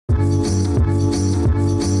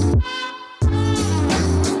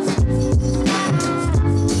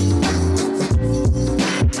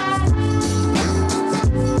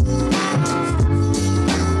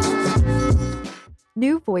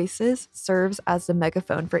New Voices serves as the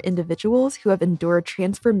megaphone for individuals who have endured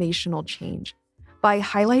transformational change. By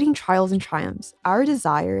highlighting trials and triumphs, our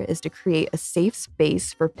desire is to create a safe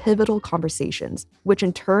space for pivotal conversations, which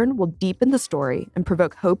in turn will deepen the story and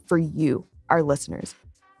provoke hope for you, our listeners.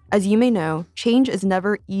 As you may know, change is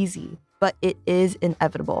never easy, but it is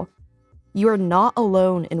inevitable. You are not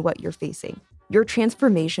alone in what you're facing. Your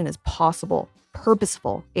transformation is possible,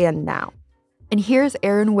 purposeful, and now. And here's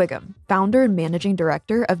Aaron Wiggum, founder and managing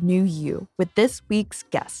director of New You, with this week's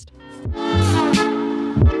guest.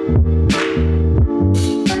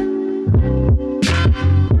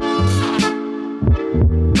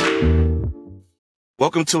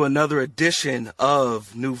 Welcome to another edition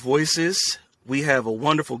of New Voices. We have a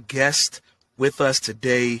wonderful guest with us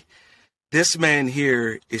today. This man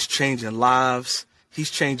here is changing lives. He's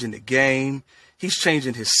changing the game. He's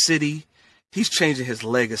changing his city. He's changing his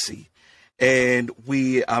legacy. And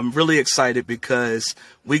I'm really excited because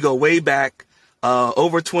we go way back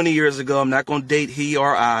over 20 years ago. I'm not going to date he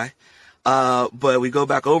or I, but we go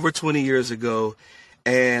back over 20 years ago,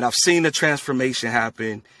 and I've seen the transformation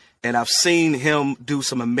happen. And I've seen him do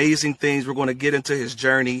some amazing things. We're going to get into his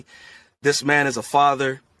journey. This man is a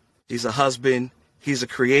father. He's a husband. He's a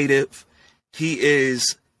creative. He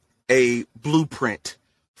is a blueprint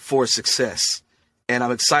for success. And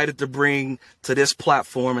I'm excited to bring to this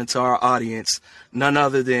platform and to our audience none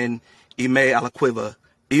other than Emmai Alaquiva.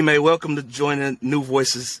 Emmai, welcome to joining New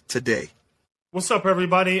Voices today. What's up,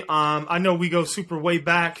 everybody? I know we go super way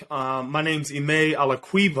back. My name's Emmai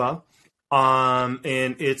Alaquiva.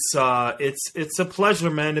 And it's a pleasure,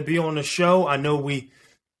 man, to be on the show. I know we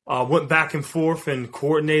went back and forth and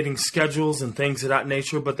coordinating schedules and things of that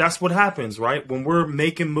nature, but that's what happens, right? When we're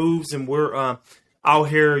making moves and we're out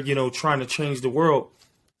here, trying to change the world,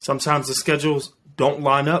 sometimes the schedules don't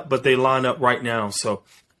line up, but they line up right now. So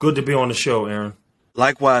good to be on the show, Aaron.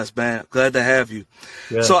 Likewise, man. Glad to have you.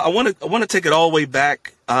 Yeah. So I want to take it all the way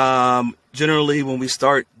back. Generally, when we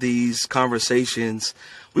start these conversations,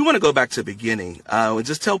 we want to go back to the beginning and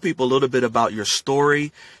just tell people a little bit about your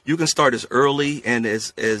story. You can start as early and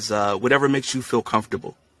as whatever makes you feel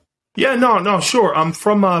comfortable. Yeah, no, sure. I'm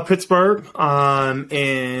from Pittsburgh,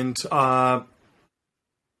 and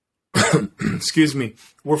excuse me.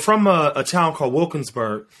 We're from a town called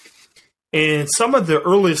Wilkinsburg, and some of the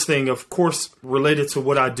earliest thing, of course, related to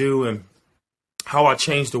what I do and how I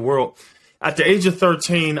changed the world. At the age of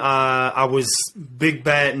 13, I was big,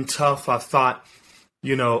 bad, and tough. I thought,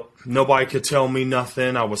 nobody could tell me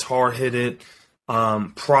nothing. I was hard-headed,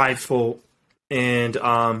 prideful, and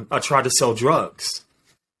I tried to sell drugs.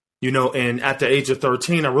 And at the age of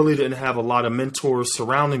 13, I really didn't have a lot of mentors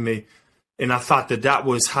surrounding me. And I thought that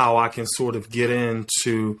was how I can sort of get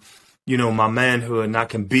into, my manhood, and I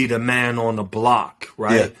can be the man on the block,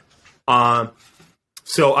 right? Yeah.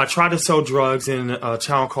 So I tried to sell drugs in a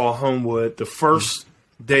town called Homewood. The first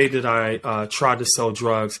day that I tried to sell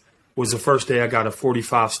drugs was the first day I got a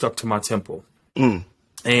 45 stuck to my temple. And,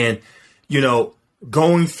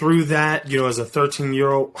 going through that, as a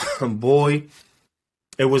 13-year-old boy,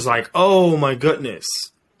 it was like, oh, my goodness,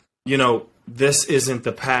 this isn't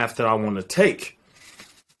the path that I want to take.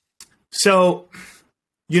 So,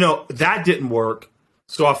 that didn't work.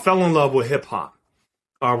 So I fell in love with hip hop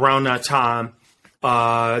around that time.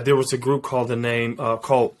 There was a group called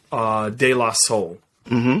De La Soul.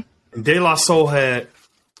 Mm-hmm. And De La Soul had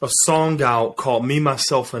a song out called Me,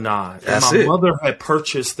 Myself, and I. And my mother had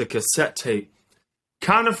purchased the cassette tape,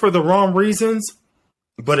 kind of for the wrong reasons,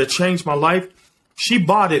 but it changed my life. She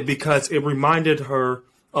bought it because it reminded her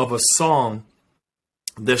of a song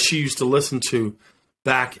that she used to listen to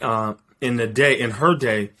back in her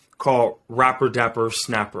day, called Rapper Dapper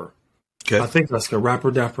Snapper. Okay. I think that's good.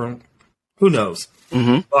 Rapper Dapper. Who knows?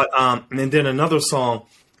 Mm-hmm. But and then another song.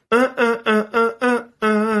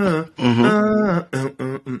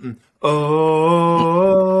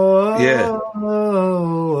 Oh yeah.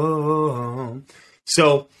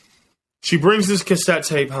 So she brings this cassette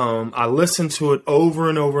tape home. I listened to it over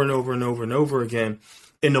and over and over and over and over again.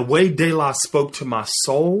 And the way De La spoke to my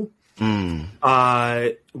soul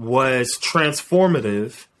was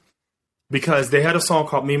transformative, because they had a song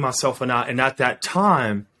called Me, Myself, and I. And at that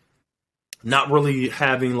time, not really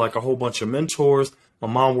having like a whole bunch of mentors. My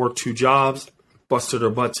mom worked 2 jobs, busted her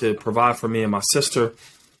butt to provide for me and my sister.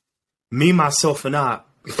 Me, Myself, and I,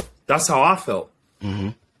 that's how I felt. Mm-hmm.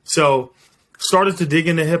 So started to dig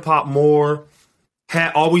into hip hop more.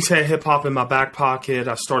 Always had hip hop in my back pocket.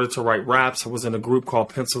 I started to write raps. I was in a group called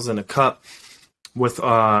Pencils in a Cup with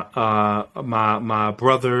my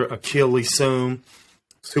brother Achilles Soon,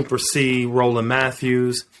 Super C, Roland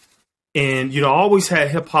Matthews. And, I always had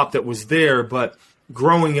hip hop that was there, but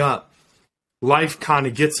growing up, life kind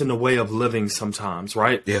of gets in the way of living sometimes,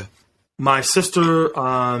 right? Yeah. My sister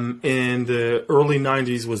in the early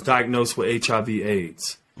 90s was diagnosed with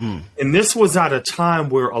HIV/AIDS. And this was at a time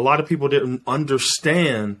where a lot of people didn't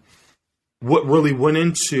understand what really went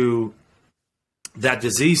into that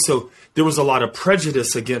disease. So there was a lot of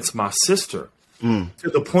prejudice against my sister to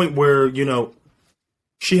the point where, you know,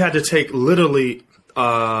 she had to take literally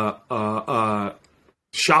a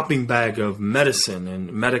shopping bag of medicine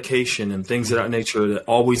and medication and things of that nature that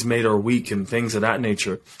always made her weak and things of that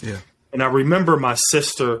nature. Yeah. And I remember my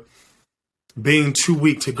sister being too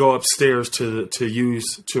weak to go upstairs to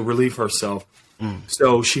relieve herself.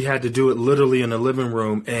 So she had to do it literally in the living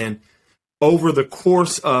room. And over the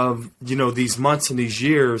course of, you know, these months and these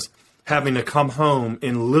years, having to come home,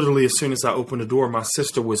 and literally as soon as I opened the door, my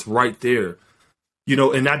sister was right there. You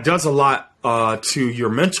know, and that does a lot to your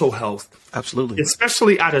mental health. Absolutely.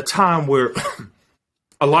 Especially at a time where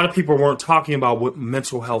a lot of people weren't talking about what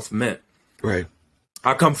mental health meant. Right.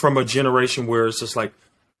 I come from a generation where it's just like,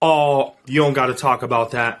 oh, you don't got to talk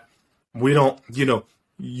about that. We don't, you know,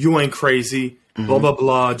 you ain't crazy, blah, blah,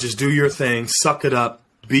 blah. Just do your thing. Suck it up.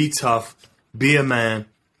 Be tough. Be a man.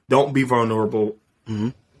 Don't be vulnerable.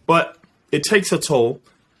 But it takes a toll.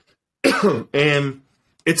 And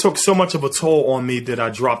it took so much of a toll on me that I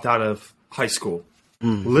dropped out of high school.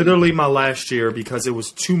 Literally my last year, because it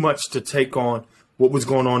was too much to take on what was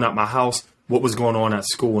going on at my house, what was going on at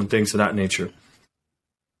school and things of that nature.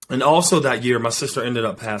 And also that year, my sister ended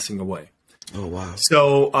up passing away. Oh, wow.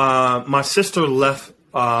 So my sister left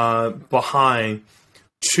behind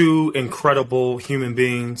two incredible human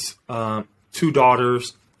beings, two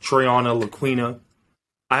daughters, Treyana, Laquina.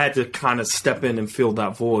 I had to kind of step in and fill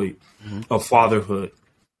that void of fatherhood.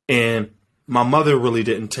 And my mother really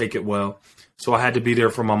didn't take it well. So I had to be there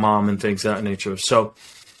for my mom and things of that nature. So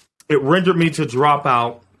it rendered me to drop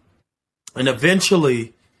out. And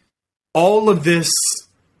eventually, all of this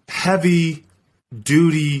heavy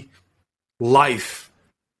duty life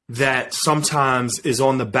that sometimes is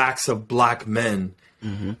on the backs of Black men,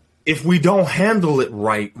 if we don't handle it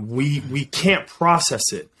right, we can't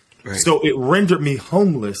process it. Right. So it rendered me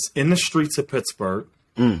homeless in the streets of Pittsburgh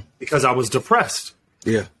because I was depressed.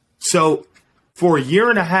 Yeah. So for a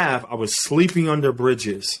year and a half, I was sleeping under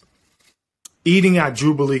bridges, eating at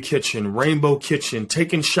Jubilee Kitchen, Rainbow Kitchen,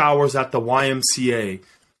 taking showers at the YMCA,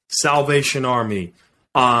 Salvation Army,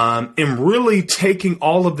 and really taking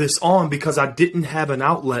all of this on because I didn't have an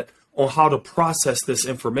outlet on how to process this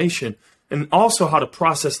information and also how to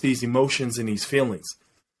process these emotions and these feelings.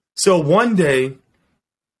 So one day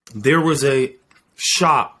there was a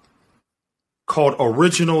shop called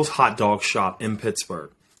Originals Hot Dog Shop in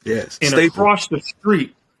Pittsburgh. Yes. And staple. Across the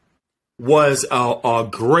street was a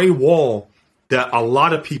gray wall that a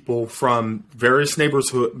lot of people from various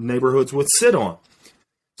neighborhoods would sit on.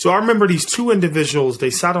 So I remember these two individuals, they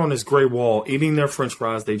sat on this gray wall eating their French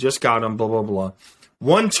fries. They just got them, blah, blah, blah.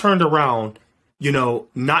 One turned around, you know,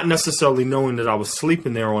 not necessarily knowing that I was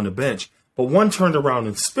sleeping there on the bench, but one turned around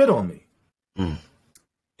and spit on me. And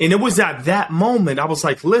it was at that moment, I was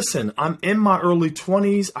like, listen, I'm in my early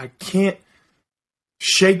 20s. I can't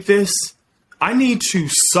shake this. I need to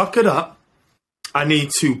suck it up. I need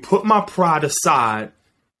to put my pride aside.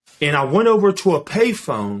 And I went over to a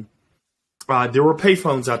payphone. There were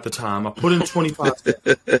payphones at the time. I put in 25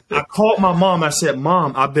 cents. I called my mom. I said,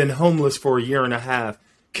 Mom, I've been homeless for a year and a half.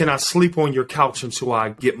 Can I sleep on your couch until I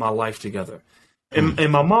get my life together? And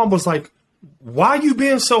my mom was like, why are you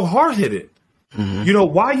being so hard-headed? You know,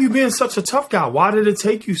 why are you being such a tough guy? Why did it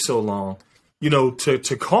take you so long, you know, to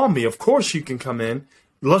call me? Of course you can come in.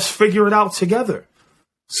 Let's figure it out together.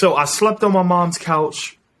 So I slept on my mom's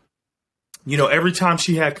couch. You know, every time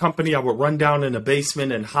she had company, I would run down in the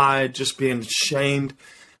basement and hide, just being ashamed,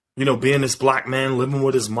 you know, being this Black man living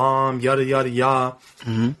with his mom, yada, yada, yada.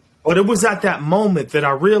 But it was at that moment that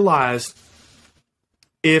I realized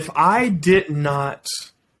if I did not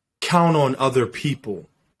count on other people,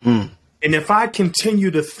 and if I continue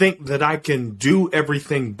to think that I can do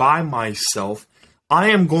everything by myself, I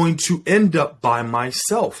am going to end up by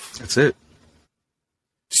myself. That's it.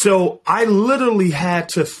 So I literally had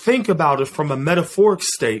to think about it from a metaphoric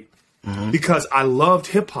state because I loved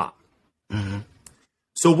hip hop.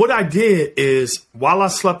 So what I did is while I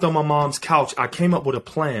slept on my mom's couch, I came up with a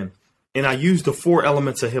plan and I used the 4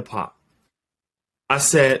 elements of hip hop. I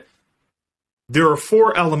said, there are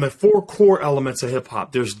 4 core elements of hip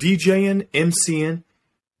hop. There's DJing, MCing,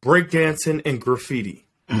 breakdancing, and graffiti.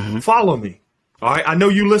 Follow me. All right. I know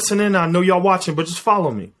you listening. I know y'all watching, but just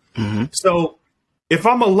follow me. So if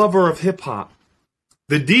I'm a lover of hip hop,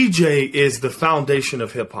 the DJ is the foundation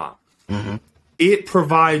of hip hop. it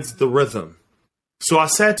provides the rhythm. So I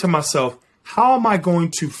said to myself, how am I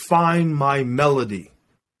going to find my melody?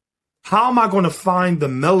 How am I going to find the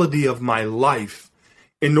melody of my life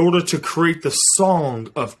in order to create the song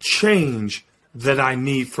of change that I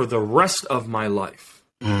need for the rest of my life?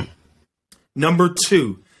 Number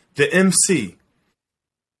 2, the MC.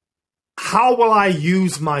 How will I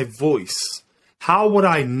use my voice? How would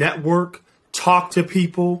I network, talk to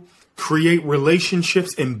people, create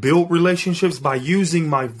relationships and build relationships by using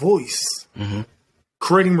my voice?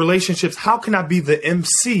 Creating relationships. How can I be the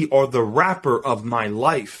MC or the rapper of my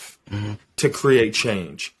life to create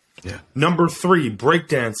change? Number 3,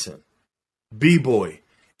 breakdancing, b-boy.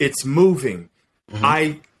 It's moving.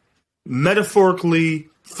 I metaphorically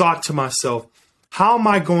thought to myself, how am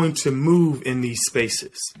I going to move in these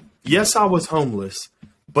spaces? Yes, I was homeless,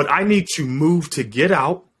 but I need to move to get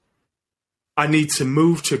out. I need to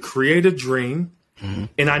move to create a dream.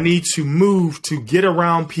 And I need to move to get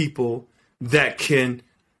around people that can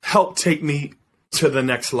help take me to the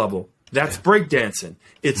next level. That's breakdancing.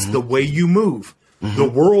 It's the way you move. The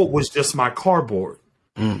world was just my cardboard.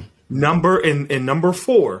 Number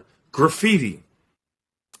 4, graffiti.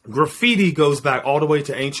 Graffiti goes back all the way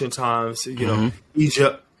to ancient times,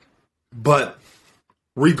 Egypt. But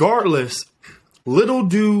regardless, little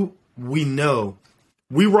do we know,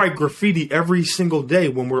 we write graffiti every single day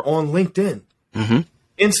when we're on LinkedIn,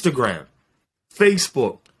 Instagram,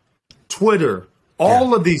 Facebook, Twitter,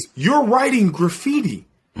 all of these. You're writing graffiti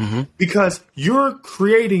because you're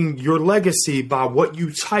creating your legacy by what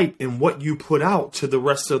you type and what you put out to the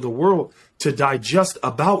rest of the world to digest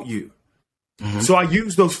about you. So I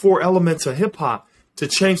use those 4 elements of hip hop to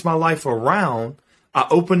change my life around. I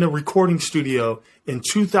opened a recording studio in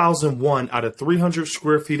 2001 out of 300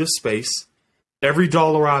 square feet of space. Every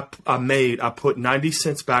dollar I made, I put 90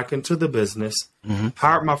 cents back into the business.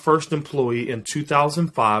 Hired my first employee in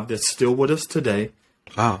 2005 that's still with us today.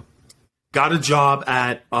 Wow. Got a job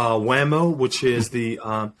at WAMO, which is the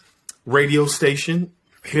radio station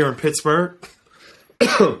here in Pittsburgh.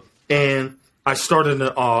 And I started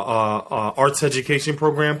an arts education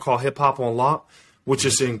program called Hip Hop on Lock, which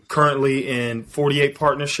is currently in 48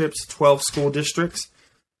 partnerships, 12 school districts.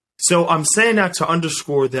 So I'm saying that to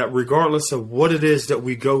underscore that regardless of what it is that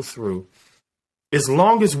we go through, as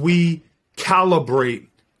long as we calibrate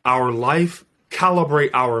our life,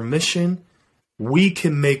 calibrate our mission, we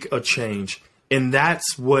can make a change. And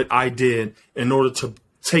that's what I did in order to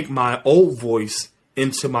take my old voice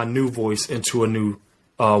into my new voice, into a new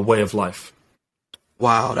way of life.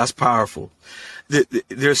 Wow, that's powerful.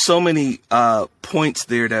 There's so many points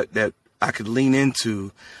there that I could lean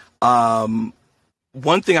into.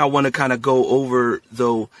 One thing I want to kind of go over,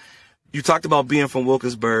 though, you talked about being from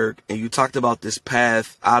Wilkinsburg, and you talked about this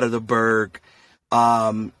path out of the burg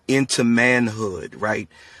into manhood, right?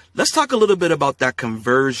 Let's talk a little bit about that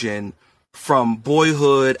conversion from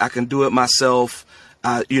boyhood. I can do it myself.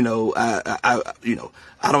 I don't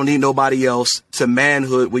need nobody else, to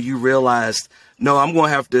manhood, where you realized, no, I'm going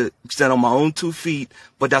to have to stand on my own 2 feet,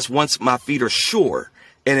 but that's once my feet are sure.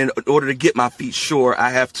 And in order to get my feet sure, I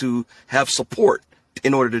have to have support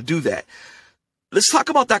in order to do that. Let's talk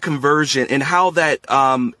about that conversion and how that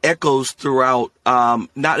echoes throughout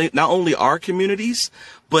not only our communities,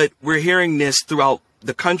 but we're hearing this throughout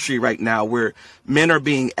the country right now, where men are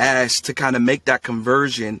being asked to kind of make that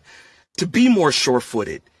conversion to be more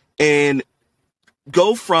sure-footed and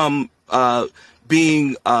go from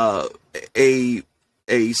being a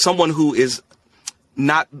someone who is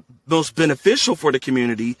not most beneficial for the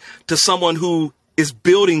community to someone who is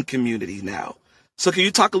building community now. So can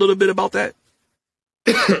you talk a little bit about that?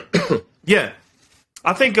 Yeah,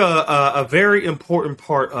 I think a very important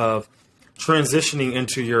part of transitioning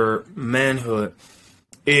into your manhood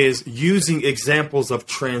is using examples of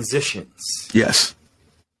transitions. Yes.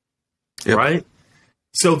 Yep. Right?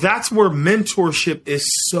 So that's where mentorship is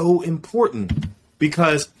so important,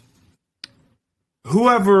 because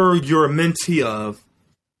whoever you're a mentee of,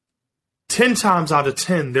 10 times out of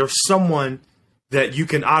 10, there's someone that you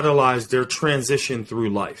can idolize their transition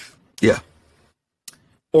through life. Yeah.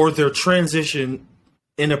 Or their transition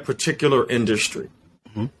in a particular industry,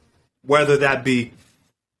 whether that be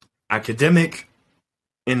academic,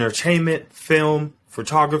 entertainment, film,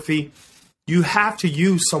 photography. You have to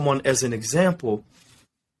use someone as an example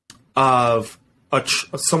of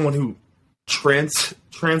someone who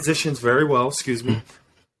transitions very well. Excuse me.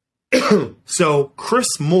 So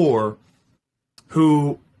Chris Moore,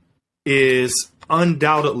 who is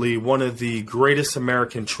undoubtedly one of the greatest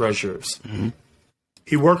American treasures.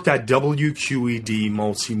 He worked at WQED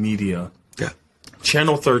Multimedia,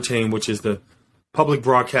 Channel 13, which is the public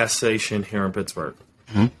broadcast station here in Pittsburgh.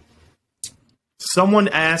 Someone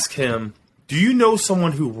asked him, do you know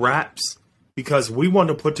someone who raps? Because we want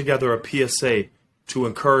to put together a PSA to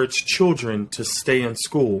encourage children to stay in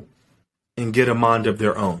school and get a mind of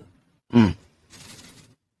their own.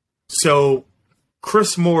 So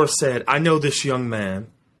Chris Moore said, I know this young man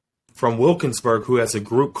from Wilkinsburg who has a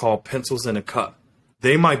group called Pencils in a Cup.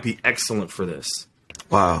 They might be excellent for this.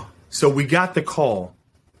 Wow. So we got the call.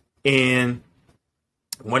 And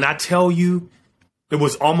when I tell you, it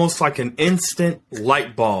was almost like an instant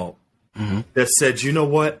light bulb that said, you know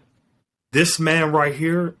what? This man right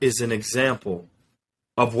here is an example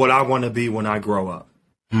of what I want to be when I grow up.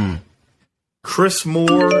 Chris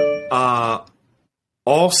Moore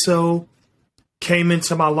also came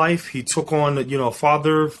into my life. He took on, a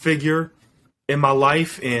father figure in my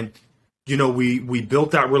life. And, we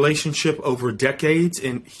built that relationship over decades.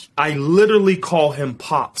 And I literally call him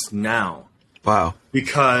Pops now. Wow.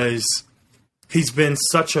 Because he's been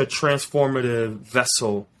such a transformative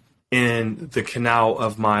vessel in the canal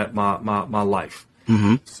of my life.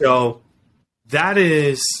 So that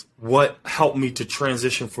is what helped me to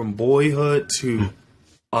transition from boyhood to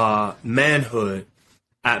manhood,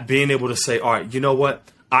 at being able to say, all right, you know what?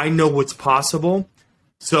 I know what's possible.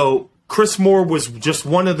 So Chris Moore was just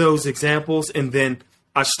one of those examples. And then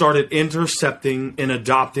I started intercepting and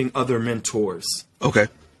adopting other mentors. Okay.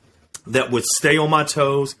 That would stay on my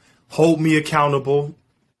toes, hold me accountable.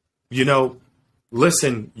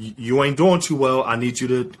 Listen, you ain't doing too well. I need you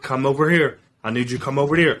to come over here. I need you to come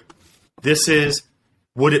over here. This is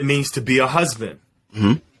what it means to be a husband.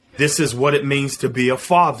 This is what it means to be a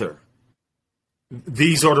father.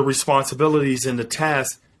 These are the responsibilities and the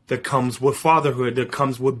tasks that comes with fatherhood, that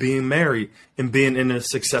comes with being married and being in a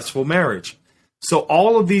successful marriage. So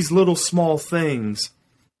all of these little small things,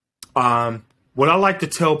 what I like to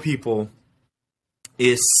tell people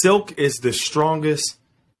is silk is the strongest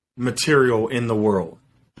material in the world,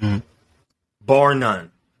 bar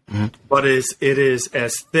none. But it is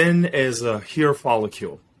as thin as a hair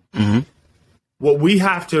follicle. What we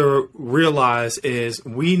have to realize is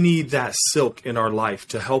we need that silk in our life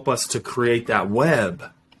to help us to create that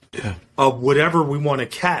web of whatever we want to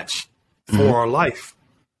catch for our life.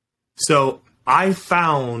 So I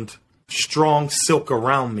found strong silk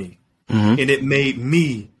around me, and it made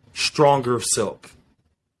me stronger silk.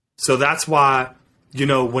 So that's why,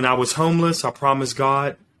 when I was homeless, I promised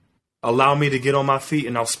God, allow me to get on my feet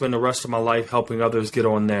and I'll spend the rest of my life helping others get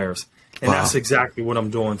on theirs. And that's exactly what I'm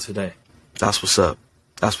doing today. That's what's up.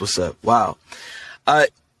 That's what's up. Wow.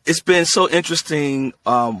 It's been so interesting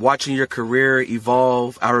watching your career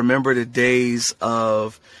evolve. I remember the days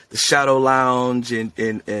of the Shadow Lounge and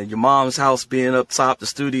your mom's house being up top, the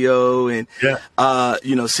studio, and,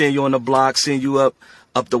 seeing you on the block, seeing you up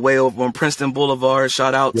the way over on Princeton Boulevard.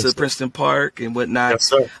 Shout out to Princeton Park and whatnot. Yes,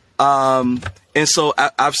 sir. And so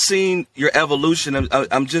I've seen your evolution.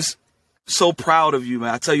 I'm just so proud of you,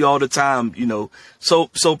 man. I tell you all the time,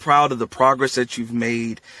 so proud of the progress that you've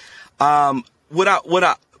made. So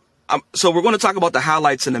we're going to talk about the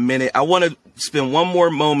highlights in a minute. I want to spend one more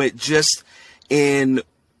moment just in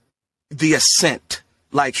the ascent,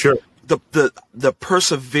 like the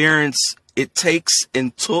perseverance it takes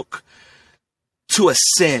and took to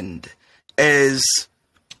ascend, as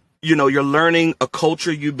you're learning a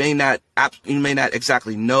culture you may not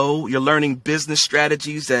exactly know. You're learning business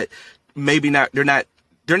strategies that maybe they're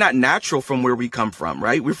not natural from where we come from,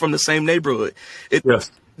 right? We're from the same neighborhood.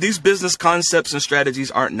 These business concepts and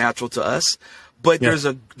strategies aren't natural to us, but there's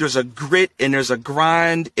a grit and there's a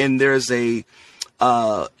grind and there's a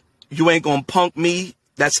you ain't gonna punk me.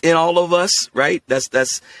 That's in all of us, right?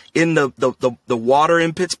 That's in the water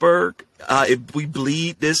in Pittsburgh. If we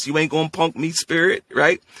bleed this, you ain't gonna punk me spirit,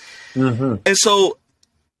 right? And so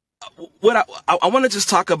what I want to just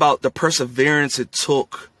talk about the perseverance it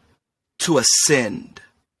took to ascend.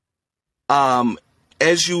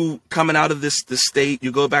 As you coming out of this state,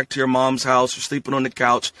 you go back to your mom's house, you're sleeping on the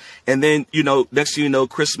couch, and then, next thing you know,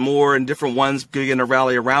 Chris Moore and different ones begin to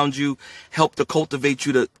rally around you, help to cultivate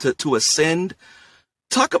you to ascend.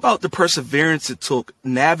 Talk about the perseverance it took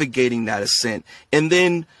navigating that ascent. And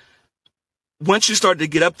then once you started to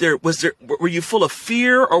get up there, were you full of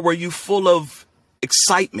fear or were you full of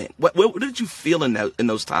excitement? What did you feel in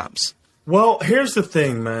those times? Well, here's the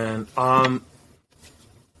thing, man.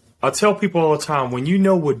 I tell people all the time, when you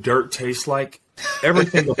know what dirt tastes like,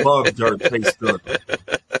 everything above dirt tastes good.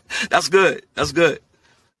 That's good. That's good.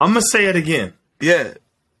 I'm going to say it again. Yeah.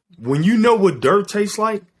 When you know what dirt tastes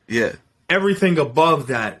like, everything above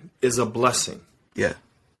that is a blessing. Yeah.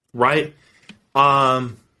 Right?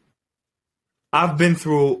 I've been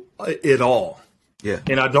through it all. Yeah.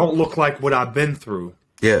 And I don't look like what I've been through.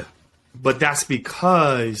 Yeah. But that's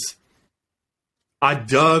because I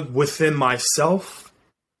dug within myself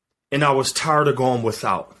and I was tired of going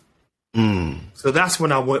without. So that's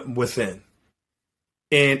when I went within.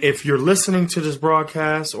 And if you're listening to this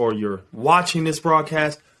broadcast or you're watching this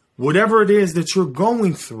broadcast, whatever it is that you're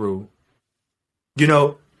going through, you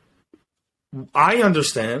know, I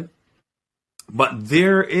understand, but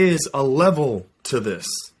there is a level to this.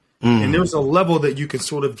 And there's a level that you can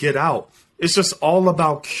sort of get out. It's just all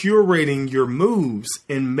about curating your moves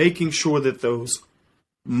and making sure that those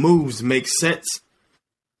moves make sense,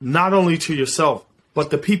 not only to yourself, but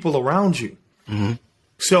the people around you.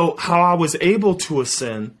 So how I was able to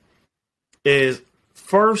ascend is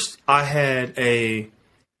first I had I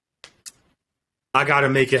got to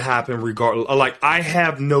make it happen regardless. Like I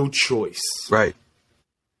have no choice. Right.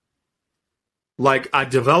 Like I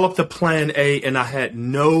developed a plan A and I had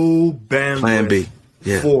no bandwidth Plan B.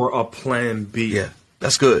 Yeah. for a plan B. Yeah.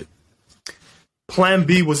 That's good. Plan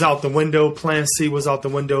B was out the window. Plan C was out the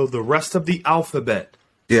window. The rest of the alphabet,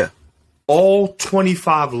 Yeah. all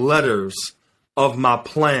 25 letters of my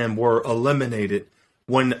plan were eliminated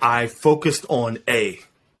when I focused on A.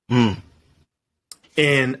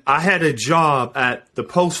 And I had a job at the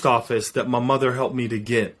post office that my mother helped me to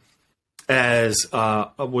get as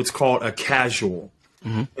what's called a casual,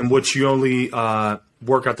 in which you only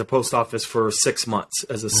work at the post office for 6 months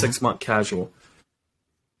as a 6-month casual.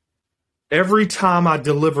 Every time I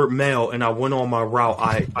delivered mail and I went on my route,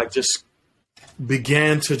 I just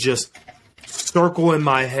began to just circle in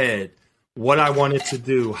my head what I wanted to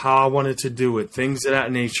do, how I wanted to do it, things of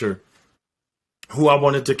that nature, who I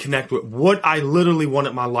wanted to connect with, what I literally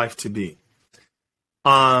wanted my life to be.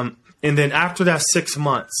 And then after that 6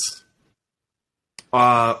 months,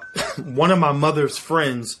 one of my mother's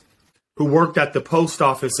friends who worked at the post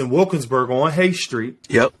office in Wilkinsburg on Hay Street.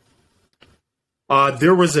 Yep.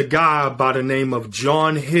 There was a guy by the name of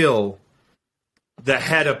John Hill that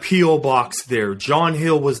had a P.O. box there. John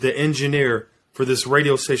Hill was the engineer for this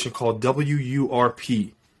radio station called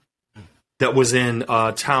WURP that was in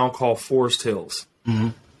a town called Forest Hills.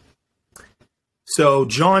 So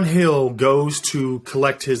John Hill goes to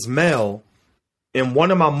collect his mail, and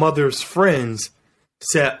one of my mother's friends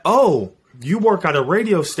said, "Oh, you work at a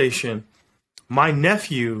radio station. My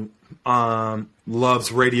nephew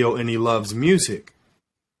loves radio and he loves music."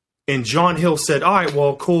 And John Hill said, "All right,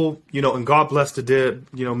 well, cool, you know, and God bless the dead,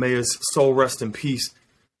 you know, may his soul rest in peace."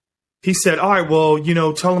 He said, "All right, well, you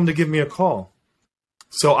know, tell him to give me a call."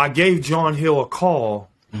 So I gave John Hill a call,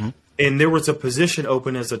 and there was a position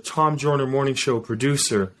open as a Tom Joyner Morning Show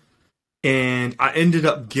producer. And I ended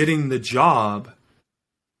up getting the job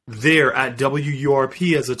there at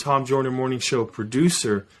WURP as a Tom Joyner Morning Show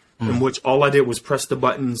producer, in which all I did was press the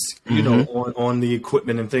buttons, you know, on the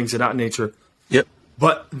equipment and things of that nature. Yep.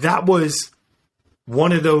 But that was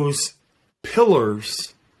one of those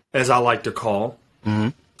pillars, as I like to call,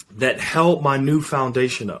 that held my new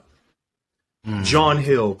foundation up. John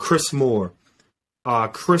Hill, Chris Moore,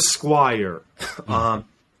 Chris Squire,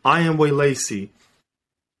 Ian Way Lacey.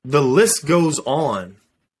 The list goes on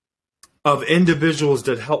of individuals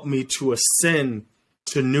that helped me to ascend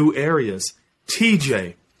to new areas.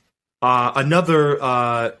 TJ,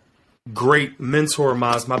 another great mentor of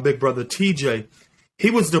mine, my big brother TJ.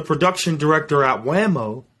 He was the production director at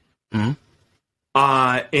Whammo.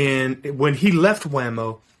 And when he left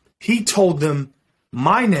Whammo, he told them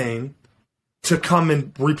my name to come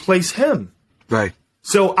and replace him. Right.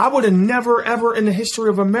 So I would have never, ever in the history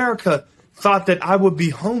of America thought that I would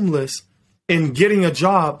be homeless and getting a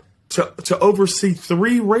job to oversee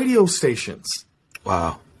 3 radio stations.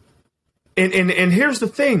 Wow. And here's the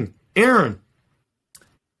thing, Aaron,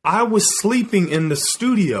 I was sleeping in the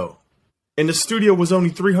studio, and the studio was only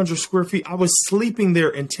 300 square feet. I was sleeping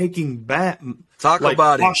there and taking bath. Talk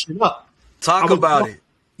about it. Washing up. Talk about it.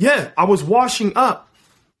 Yeah, I was washing up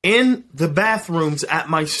in the bathrooms at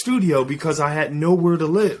my studio because I had nowhere to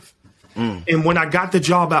live. And when I got the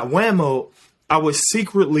job at Whammo, I would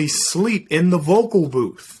secretly sleep in the vocal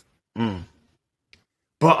booth.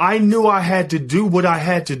 But I knew I had to do what I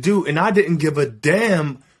had to do, and I didn't give a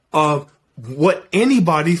damn of what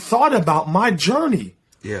anybody thought about my journey.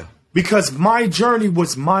 Yeah. Because my journey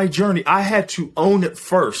was my journey. I had to own it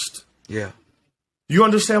first. Yeah. You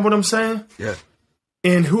understand what I'm saying? Yeah.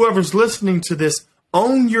 And whoever's listening to this,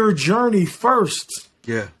 own your journey first.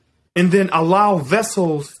 Yeah. And then allow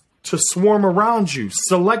vessels to swarm around you.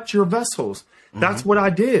 Select your vessels. That's what I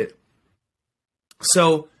did.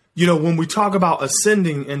 So, you know, when we talk about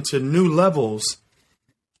ascending into new levels,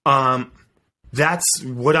 that's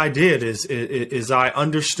what I did is I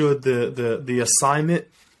understood the assignment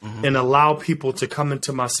and allow people to come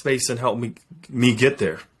into my space and help me get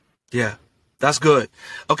there. Yeah. That's good.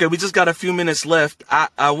 Okay, we just got a few minutes left.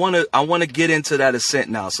 I want to get into that ascent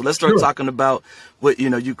now. So let's start talking about what,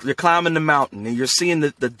 you're climbing the mountain and you're seeing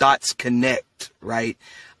the dots connect, right?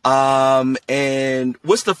 And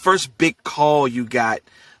what's the first big call you got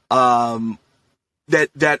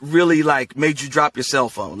that really like made you drop your cell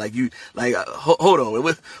phone? Hold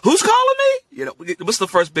on, who's calling me? What's the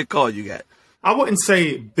first big call you got? I wouldn't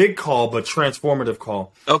say big call, but transformative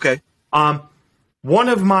call. Okay. One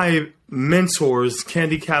of my mentors,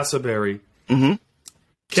 Candy Castleberry. Mm-hmm.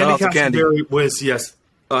 Candy Castleberry was,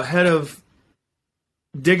 a head of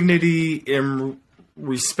Dignity and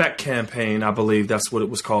Respect campaign, I believe that's what it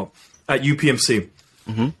was called, at UPMC.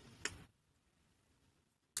 Mm-hmm.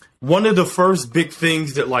 One of the first big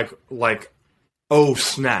things that oh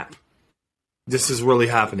snap, this is really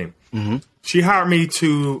happening. Mm-hmm. She hired me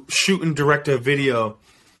to shoot and direct a video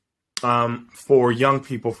for young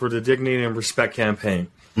people for the Dignity and Respect campaign.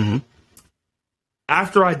 Mm-hmm.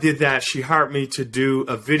 After I did that, she hired me to do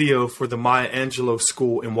a video for the Maya Angelou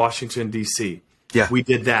School in Washington, D.C. Yeah. We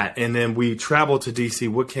did that. And then we traveled to D.C.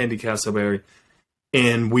 with Candy Castleberry,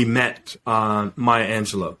 and we met Maya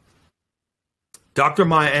Angelou. Dr.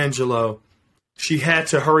 Maya Angelou, she had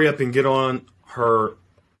to hurry up and get on her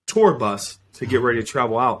tour bus to get ready to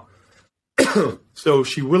travel out. So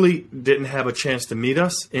she really didn't have a chance to meet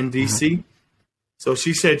us in D.C. Mm-hmm. So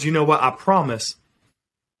she said, you know what, I promise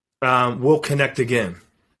we'll connect again.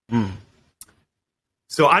 Mm.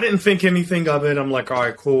 So I didn't think anything of it. I'm like, all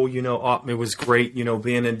right, cool. It was great,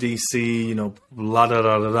 being in D.C., la da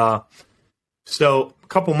da da da. So a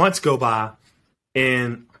couple months go by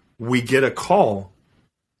and we get a call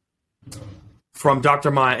from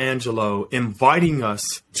Dr. Maya Angelou inviting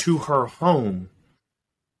us to her home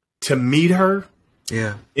to meet her,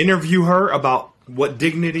 interview her about what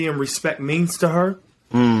dignity and respect means to her.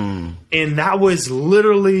 Mm. And that was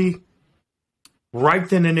literally right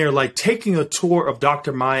then and there, like taking a tour of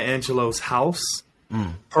Dr. Maya Angelou's house,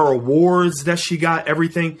 her awards that she got,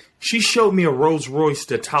 everything. She showed me a Rolls Royce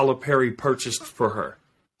that Tyler Perry purchased for her.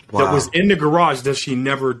 Wow. That was in the garage that she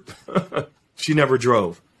never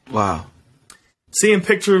drove. Wow. Seeing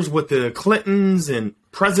pictures with the Clintons and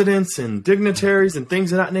presidents and dignitaries and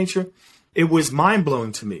things of that nature, it was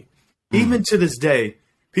mind-blowing to me. Even to this day,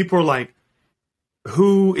 people are like,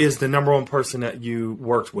 who is the number one person that you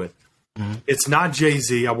worked with? Mm-hmm. It's not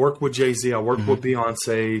Jay-Z. I worked with Jay-Z. I worked with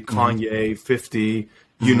Beyonce, Kanye, 50,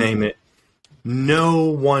 you name it. No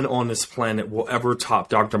one on this planet will ever top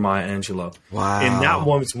Dr. Maya Angelou. Wow. And that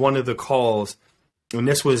was one of the calls, and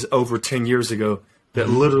this was over 10 years ago, that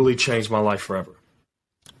literally changed my life forever.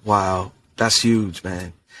 Wow. That's huge,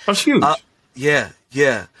 man. That's huge. Yeah.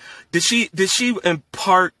 Did she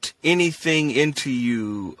impart anything into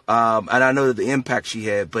you? And I know the impact she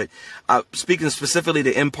had, but speaking specifically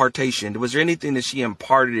to impartation, was there anything that she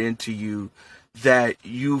imparted into you that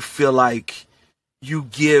you feel like you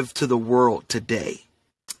give to the world today?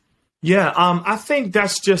 Yeah, I think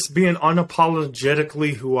that's just being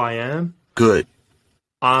unapologetically who I am. Good.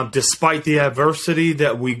 Despite the adversity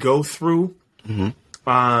that we go through,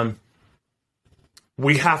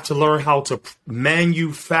 we have to learn how to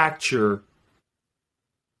manufacture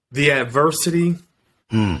the adversity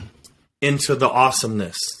into the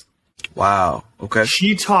awesomeness. Wow. Okay.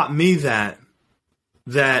 She taught me that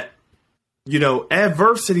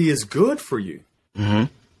adversity is good for you. Mm-hmm.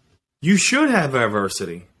 You should have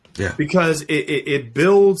adversity. Yeah. Because it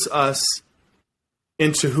builds us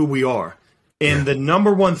into who we are. And the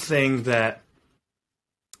number one thing that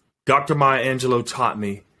Dr. Maya Angelou taught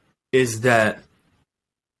me is that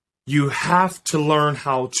you have to learn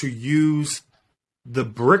how to use the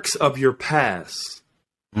bricks of your past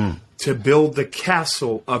to build the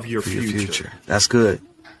castle of your future. That's good.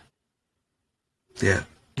 Yeah.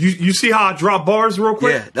 You see how I drop bars real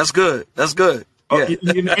quick? Yeah, that's good. That's good. Yeah.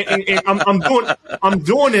 And I'm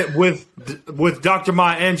doing it with Dr.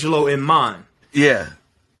 Maya Angelou in mind. Yeah.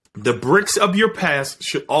 The bricks of your past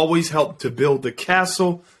should always help to build the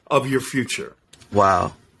castle of your future.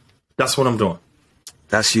 Wow. That's what I'm doing.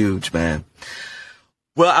 That's huge, man.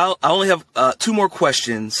 Well, I only have 2 more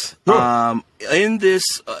questions. Sure. In this,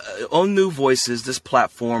 on New Voices, this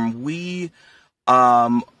platform, we,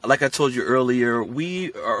 like I told you earlier,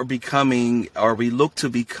 we are becoming, or we look to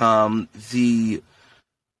become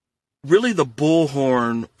really the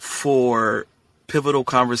bullhorn for pivotal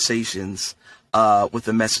conversations with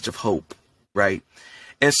a message of hope, right?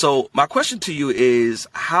 And so my question to you is,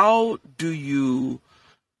 how do you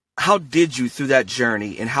how did you through that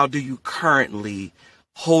journey, and how do you currently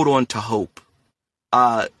hold on to hope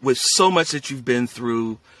with so much that you've been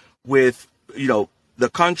through, with, you know, the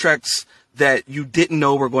contracts that you didn't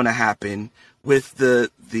know were going to happen, with the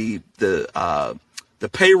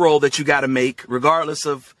payroll that you got to make regardless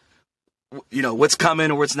of, you know, what's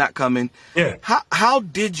coming or what's not coming. Yeah. How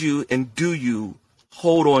did you, and do you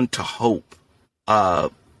hold on to hope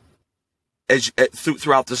throughout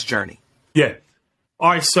this journey? Yeah.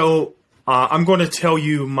 All right. So I'm going to tell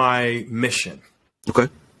you my mission. Okay.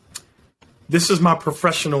 This is my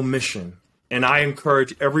professional mission, and I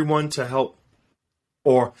encourage everyone to help,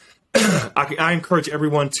 or I encourage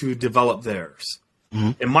everyone to develop theirs.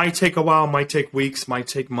 Mm-hmm. It might take a while, might take weeks, might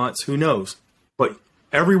take months, who knows? But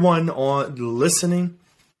everyone on listening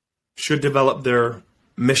should develop their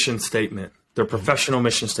mission statement, their professional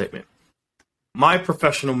mission statement. My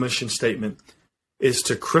professional mission statement is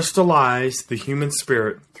to crystallize the human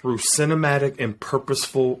spirit through cinematic and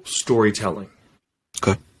purposeful storytelling.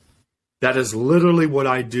 Okay. That is literally what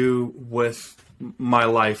I do with my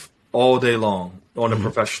life all day long on a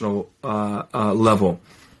professional level.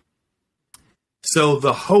 So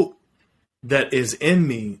the hope that is in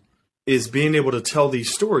me is being able to tell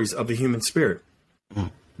these stories of the human spirit.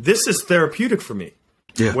 This is therapeutic for me.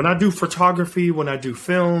 Yeah. When I do photography, when I do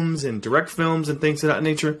films and direct films and things of that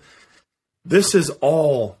nature, this is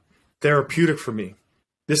all therapeutic for me.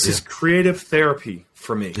 This is creative therapy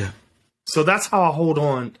for me. Yeah. So that's how I hold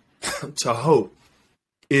on to hope,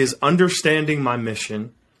 is understanding my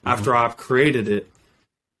mission after I've created it,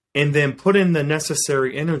 and then put in the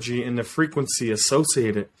necessary energy and the frequency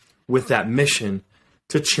associated with that mission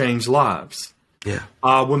to change lives. Yeah.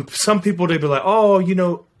 When some people, they be like, oh, you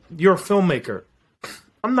know, you're a filmmaker.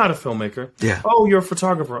 I'm not a filmmaker. Yeah. Oh, you're a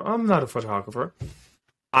photographer. I'm not a photographer.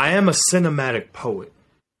 I am a cinematic poet.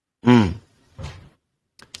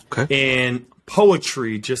 Okay. And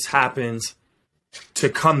poetry just happens to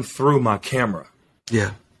come through my camera.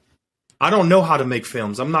 Yeah. I don't know how to make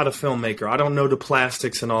films. I'm not a filmmaker. I don't know the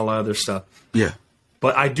plastics and all that other stuff. Yeah.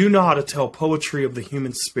 But I do know how to tell poetry of the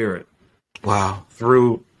human spirit. Wow.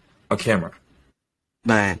 Through a camera.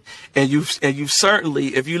 Man. And you've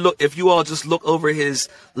certainly, if you all just look over his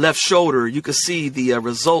left shoulder, you can see the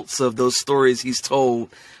results of those stories he's told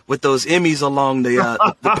with those Emmys along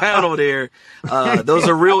the panel there. Those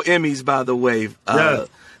are real Emmys, by the way.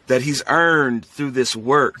 That he's earned through this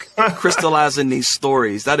work, crystallizing these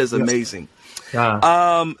stories. That is amazing.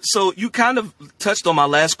 Yeah. So you kind of touched on my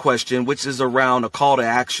last question, which is around a call to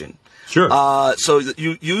action. Sure. So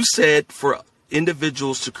you said for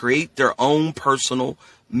individuals to create their own personal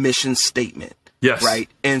mission statement. Yes. Right.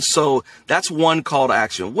 And so that's one call to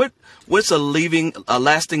action. What's a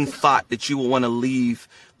lasting thought that you would want to leave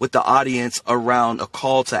with the audience around a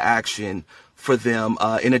call to action for them,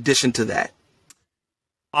 in addition to that?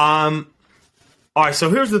 All right, so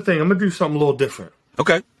here's the thing. I'm going to do something a little different.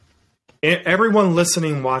 Okay. Everyone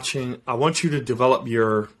listening, watching, I want you to develop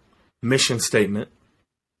your mission statement,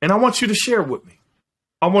 and I want you to share it with me.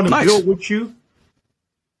 I want to build with you,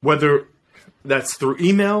 whether that's through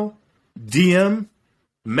email, DM,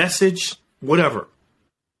 message, whatever.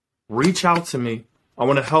 Reach out to me. I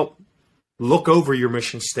want to help look over your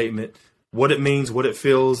mission statement, what it means, what it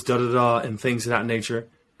feels, and things of that nature.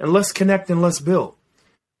 And let's connect and let's build.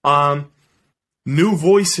 New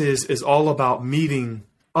Voices is all about meeting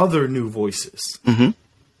other new voices. Mm-hmm.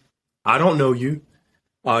 I don't know you.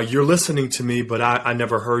 You're listening to me, but I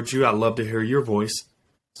never heard you. I'd love to hear your voice.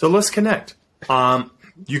 So let's connect.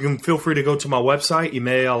 You can feel free to go to my website,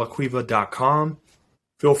 emmaialaquiva.com.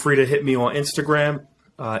 Feel free to hit me on Instagram,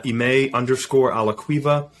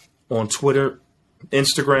 Emmai_Alaquiva, on Twitter,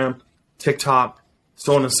 Instagram, TikTok,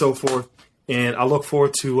 so on and so forth. And I look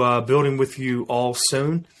forward to building with you all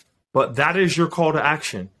soon. But that is your call to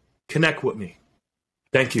action. Connect with me.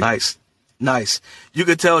 Thank you. Nice. You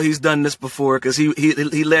could tell he's done this before because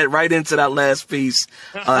he led right into that last piece.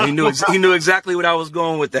 He knew exactly what I was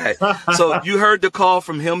going with that. So you heard the call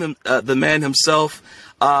from him, the man himself.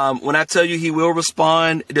 When I tell you he will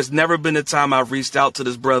respond, there's never been a time I've reached out to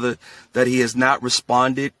this brother that he has not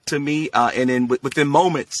responded to me, and within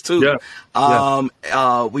moments too.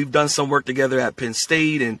 We've done some work together at Penn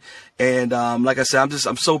State, and like I said,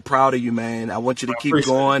 I'm so proud of you, man. I want you to keep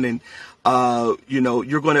going, and are you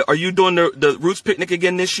doing the Roots Picnic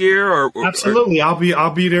again this year? Or absolutely,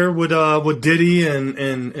 I'll be there with Diddy and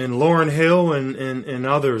Lauryn Hill and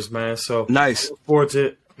others, man. So nice. I look forward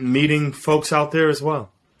to meeting folks out there as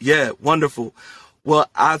well. Yeah, wonderful. Well,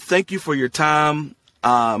 I thank you for your time.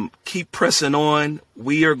 Keep pressing on.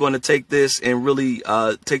 We are going to take this and really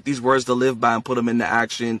take these words to live by and put them into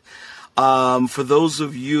action. For those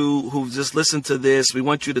of you who've just listened to this, we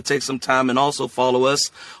want you to take some time and also follow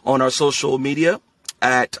us on our social media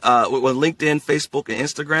at LinkedIn, Facebook, and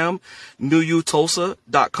Instagram.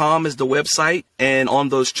 NewYouTulsa.com is the website, and on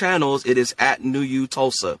those channels, it is at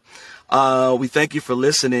NewYouTulsa. We thank you for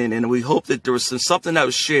listening, and we hope that there was something that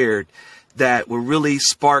was shared that will really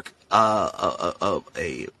spark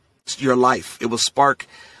your life. It will spark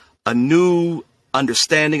a new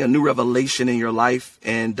understanding, a new revelation in your life,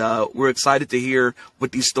 and we're excited to hear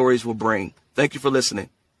what these stories will bring. Thank you for listening.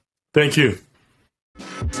 Thank you.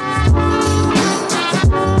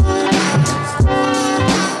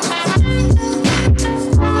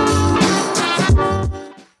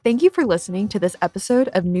 Thank you for listening to this episode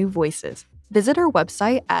of New Voices. Visit our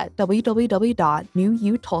website at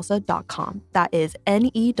www.newyouTulsa.com. That is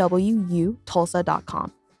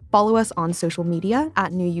NEWU-Tulsa.com. Follow us on social media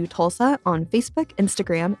at New You Tulsa on Facebook,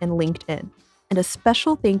 Instagram, and LinkedIn. And a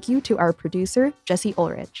special thank you to our producer, Jesse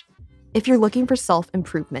Ulrich. If you're looking for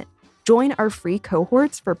self-improvement, join our free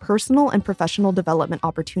cohorts for personal and professional development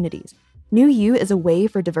opportunities. New You is a way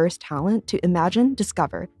for diverse talent to imagine,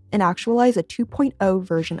 discover, and actualize a 2.0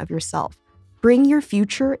 version of yourself. Bring your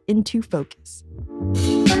future into focus.